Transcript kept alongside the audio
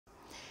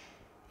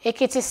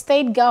Ekiti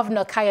State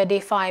Governor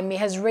Kayode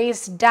has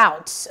raised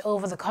doubts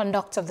over the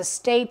conduct of the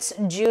state's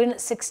June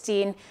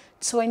 16,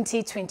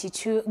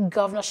 2022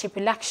 governorship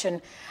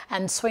election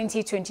and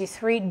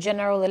 2023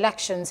 general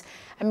elections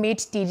amid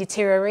the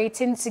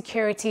deteriorating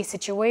security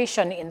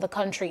situation in the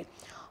country.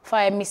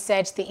 Fayemi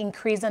said the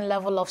increasing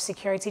level of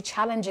security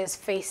challenges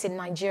facing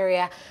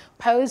Nigeria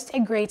posed a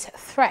great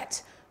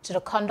threat to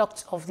the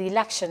conduct of the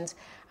elections,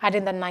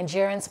 adding that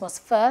Nigerians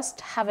must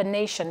first have a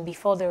nation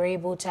before they're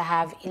able to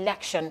have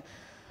election.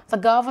 The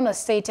governor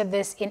stated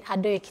this in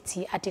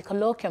Ado-Ekiti at a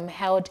colloquium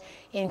held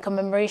in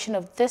commemoration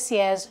of this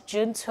year's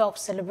June 12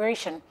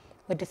 celebration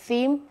with the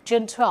theme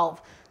June 12,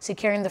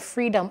 Securing the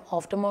Freedom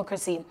of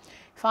Democracy.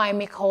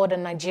 Fayemi called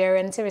on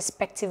Nigerians,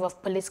 irrespective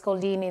of political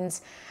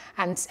leanings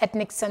and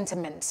ethnic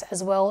sentiments,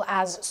 as well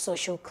as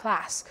social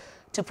class,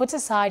 to put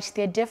aside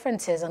their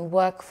differences and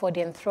work for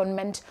the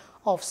enthronement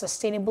of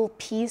sustainable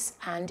peace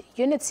and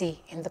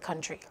unity in the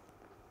country.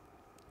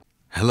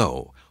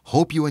 Hello,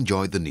 hope you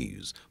enjoyed the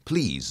news.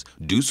 Please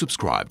do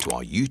subscribe to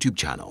our YouTube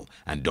channel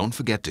and don't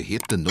forget to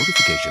hit the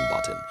notification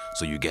button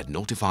so you get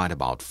notified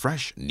about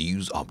fresh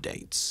news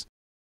updates.